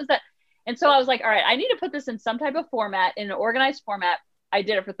book? What was that? And so I was like, all right, I need to put this in some type of format, in an organized format. I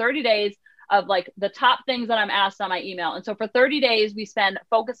did it for 30 days of like the top things that I'm asked on my email. And so for 30 days, we spend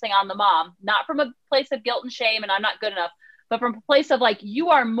focusing on the mom, not from a place of guilt and shame and I'm not good enough, but from a place of like, you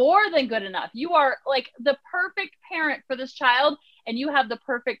are more than good enough. You are like the perfect parent for this child, and you have the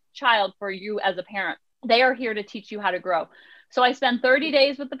perfect child for you as a parent. They are here to teach you how to grow. So I spend 30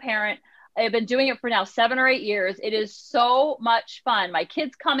 days with the parent. I've been doing it for now 7 or 8 years. It is so much fun. My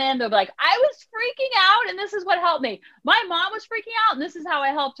kids come in, they'll be like, I was freaking out and this is what helped me. My mom was freaking out and this is how I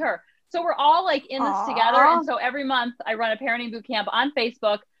helped her. So we're all like in this together. And so every month I run a parenting boot camp on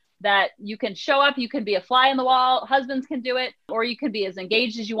Facebook that you can show up, you can be a fly in the wall, husbands can do it, or you can be as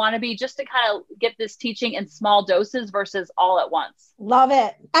engaged as you want to be, just to kind of get this teaching in small doses versus all at once. Love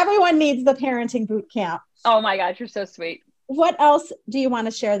it. Everyone needs the parenting boot camp. Oh my gosh, you're so sweet. What else do you want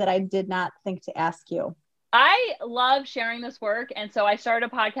to share that I did not think to ask you? I love sharing this work. And so I started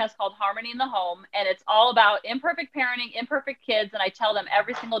a podcast called Harmony in the Home, and it's all about imperfect parenting, imperfect kids. And I tell them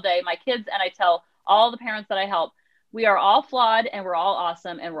every single day, my kids, and I tell all the parents that I help, we are all flawed and we're all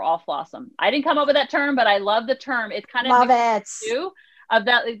awesome and we're all flawsome. I didn't come up with that term, but I love the term. It's kind of love it too, of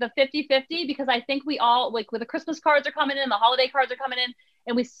that, like the 50-50, because I think we all, like, with the Christmas cards are coming in, the holiday cards are coming in,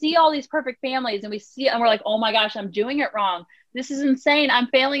 and we see all these perfect families and we're like, oh my gosh, I'm doing it wrong. This is insane. I'm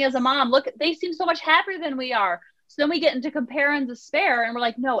failing as a mom. Look, they seem so much happier than we are. So then we get into compare and despair, and we're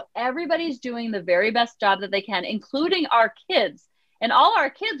like, no, everybody's doing the very best job that they can, including our kids. And all our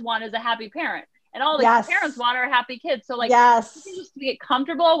kids want is a happy parent. And all the parents want are happy kids. So like, just to get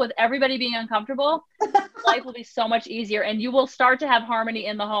comfortable with everybody being uncomfortable, life will be so much easier, and you will start to have harmony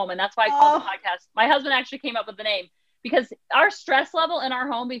in the home. And that's why I called the podcast. My husband actually came up with the name, because our stress level in our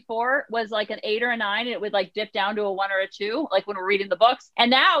home before was like an 8 or a 9. And it would like dip down to a 1 or a 2, like when we're reading the books.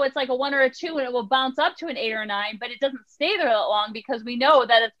 And now it's like a 1 or a 2, and it will bounce up to an 8 or a 9, but it doesn't stay there that long, because we know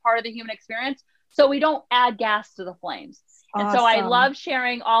that it's part of the human experience. So we don't add gas to the flames. And so I love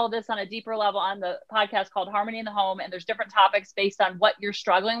sharing all of this on a deeper level on the podcast called Harmony in the Home. And there's different topics based on what you're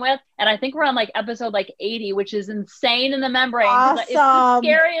struggling with. And I think we're on like episode like 80, which is insane in the membrane. It's the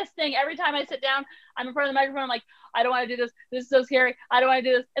scariest thing. Every time I sit down, I'm in front of the microphone, I'm like, I don't want to do this. This is so scary. I don't want to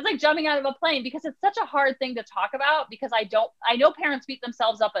do this. It's like jumping out of a plane, because it's such a hard thing to talk about, because I know parents beat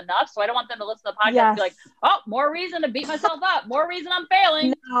themselves up enough. So I don't want them to listen to the podcast and be like, oh, more reason to beat myself up. More reason I'm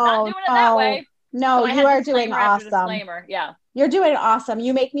failing. Not doing it that way. No, so you are doing awesome. Yeah. You're doing awesome.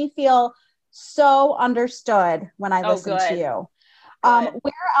 You make me feel so understood when I listen to you.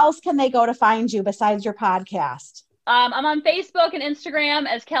 Where else can they go to find you besides your podcast? I'm on Facebook and Instagram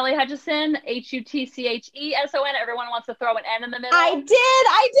as Kelly Hutchison, HUTCHESON. Everyone wants to throw an N in the middle. I did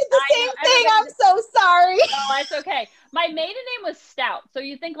the same thing. I'm so sorry. Oh, it's okay. My maiden name was Stout. So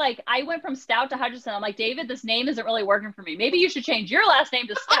you think like I went from Stout to Hutchison. I'm like, David, this name isn't really working for me. Maybe you should change your last name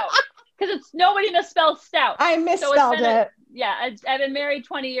to Stout. Because nobody misspells Stout. I misspelled it. Yeah, I've been married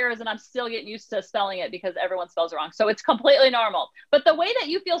 20 years and I'm still getting used to spelling it because everyone spells it wrong. So it's completely normal. But the way that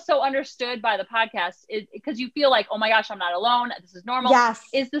you feel so understood by the podcast is because you feel like, oh my gosh, I'm not alone. This is normal. Yes.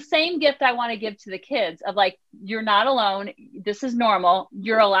 Is the same gift I want to give to the kids of like, you're not alone. This is normal.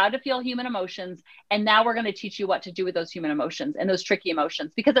 You're allowed to feel human emotions. And now we're going to teach you what to do with those human emotions and those tricky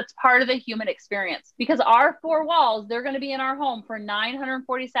emotions, because it's part of the human experience. Because our 4 walls, they're going to be in our home for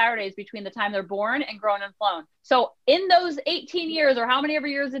 940 Saturdays between the time they're born and grown and flown. So in those 18 years or how many ever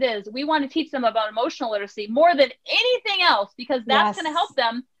years it is, we want to teach them about emotional literacy more than anything else, because that's going to help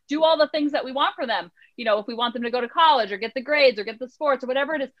them do all the things that we want for them. You know, if we want them to go to college or get the grades or get the sports or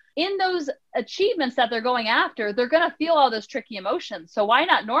whatever it is, in those achievements that they're going after, they're going to feel all those tricky emotions. So why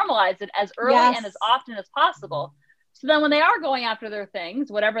not normalize it as early and as often as possible? So then when they are going after their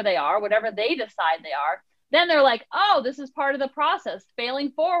things, whatever they are, whatever they decide they are, then they're like, oh, this is part of the process,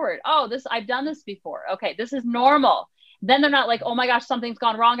 failing forward. Oh, I've done this before. Okay, this is normal. Then they're not like, oh my gosh, something's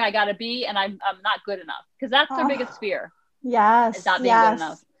gone wrong. I got to be, and I'm not good enough. Because that's their biggest fear. Yes. Is not being good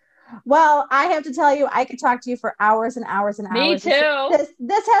enough. Well, I have to tell you, I could talk to you for hours and hours and hours. Me too.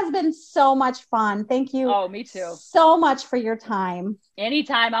 This has been so much fun. Thank you. Oh, me too. So much for your time.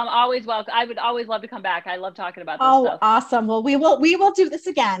 Anytime. I'm always welcome. I would always love to come back. I love talking about this stuff. Oh, awesome. Well, we will do this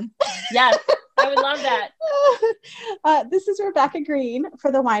again. Yes. I would love that. This is Rebecca Green for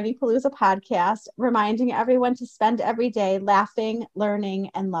the Whinypaluza podcast, reminding everyone to spend every day laughing, learning,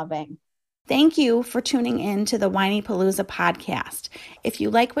 and loving. Thank you for tuning in to the Whinypaluza podcast. If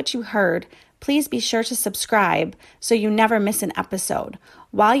you like what you heard, please be sure to subscribe so you never miss an episode.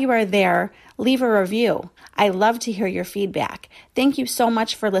 While you are there, leave a review. I love to hear your feedback. Thank you so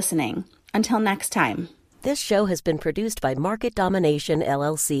much for listening. Until next time. This show has been produced by Market Domination,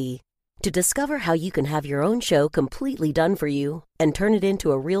 LLC. To discover how you can have your own show completely done for you and turn it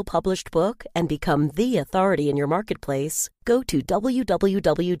into a real published book and become the authority in your marketplace, go to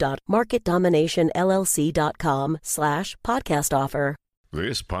www.marketdominationllc.com/podcast offer.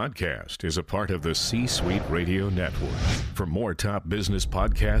 This podcast is a part of the C-Suite Radio Network. For more top business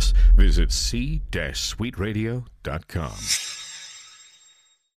podcasts, visit c-suiteradio.com.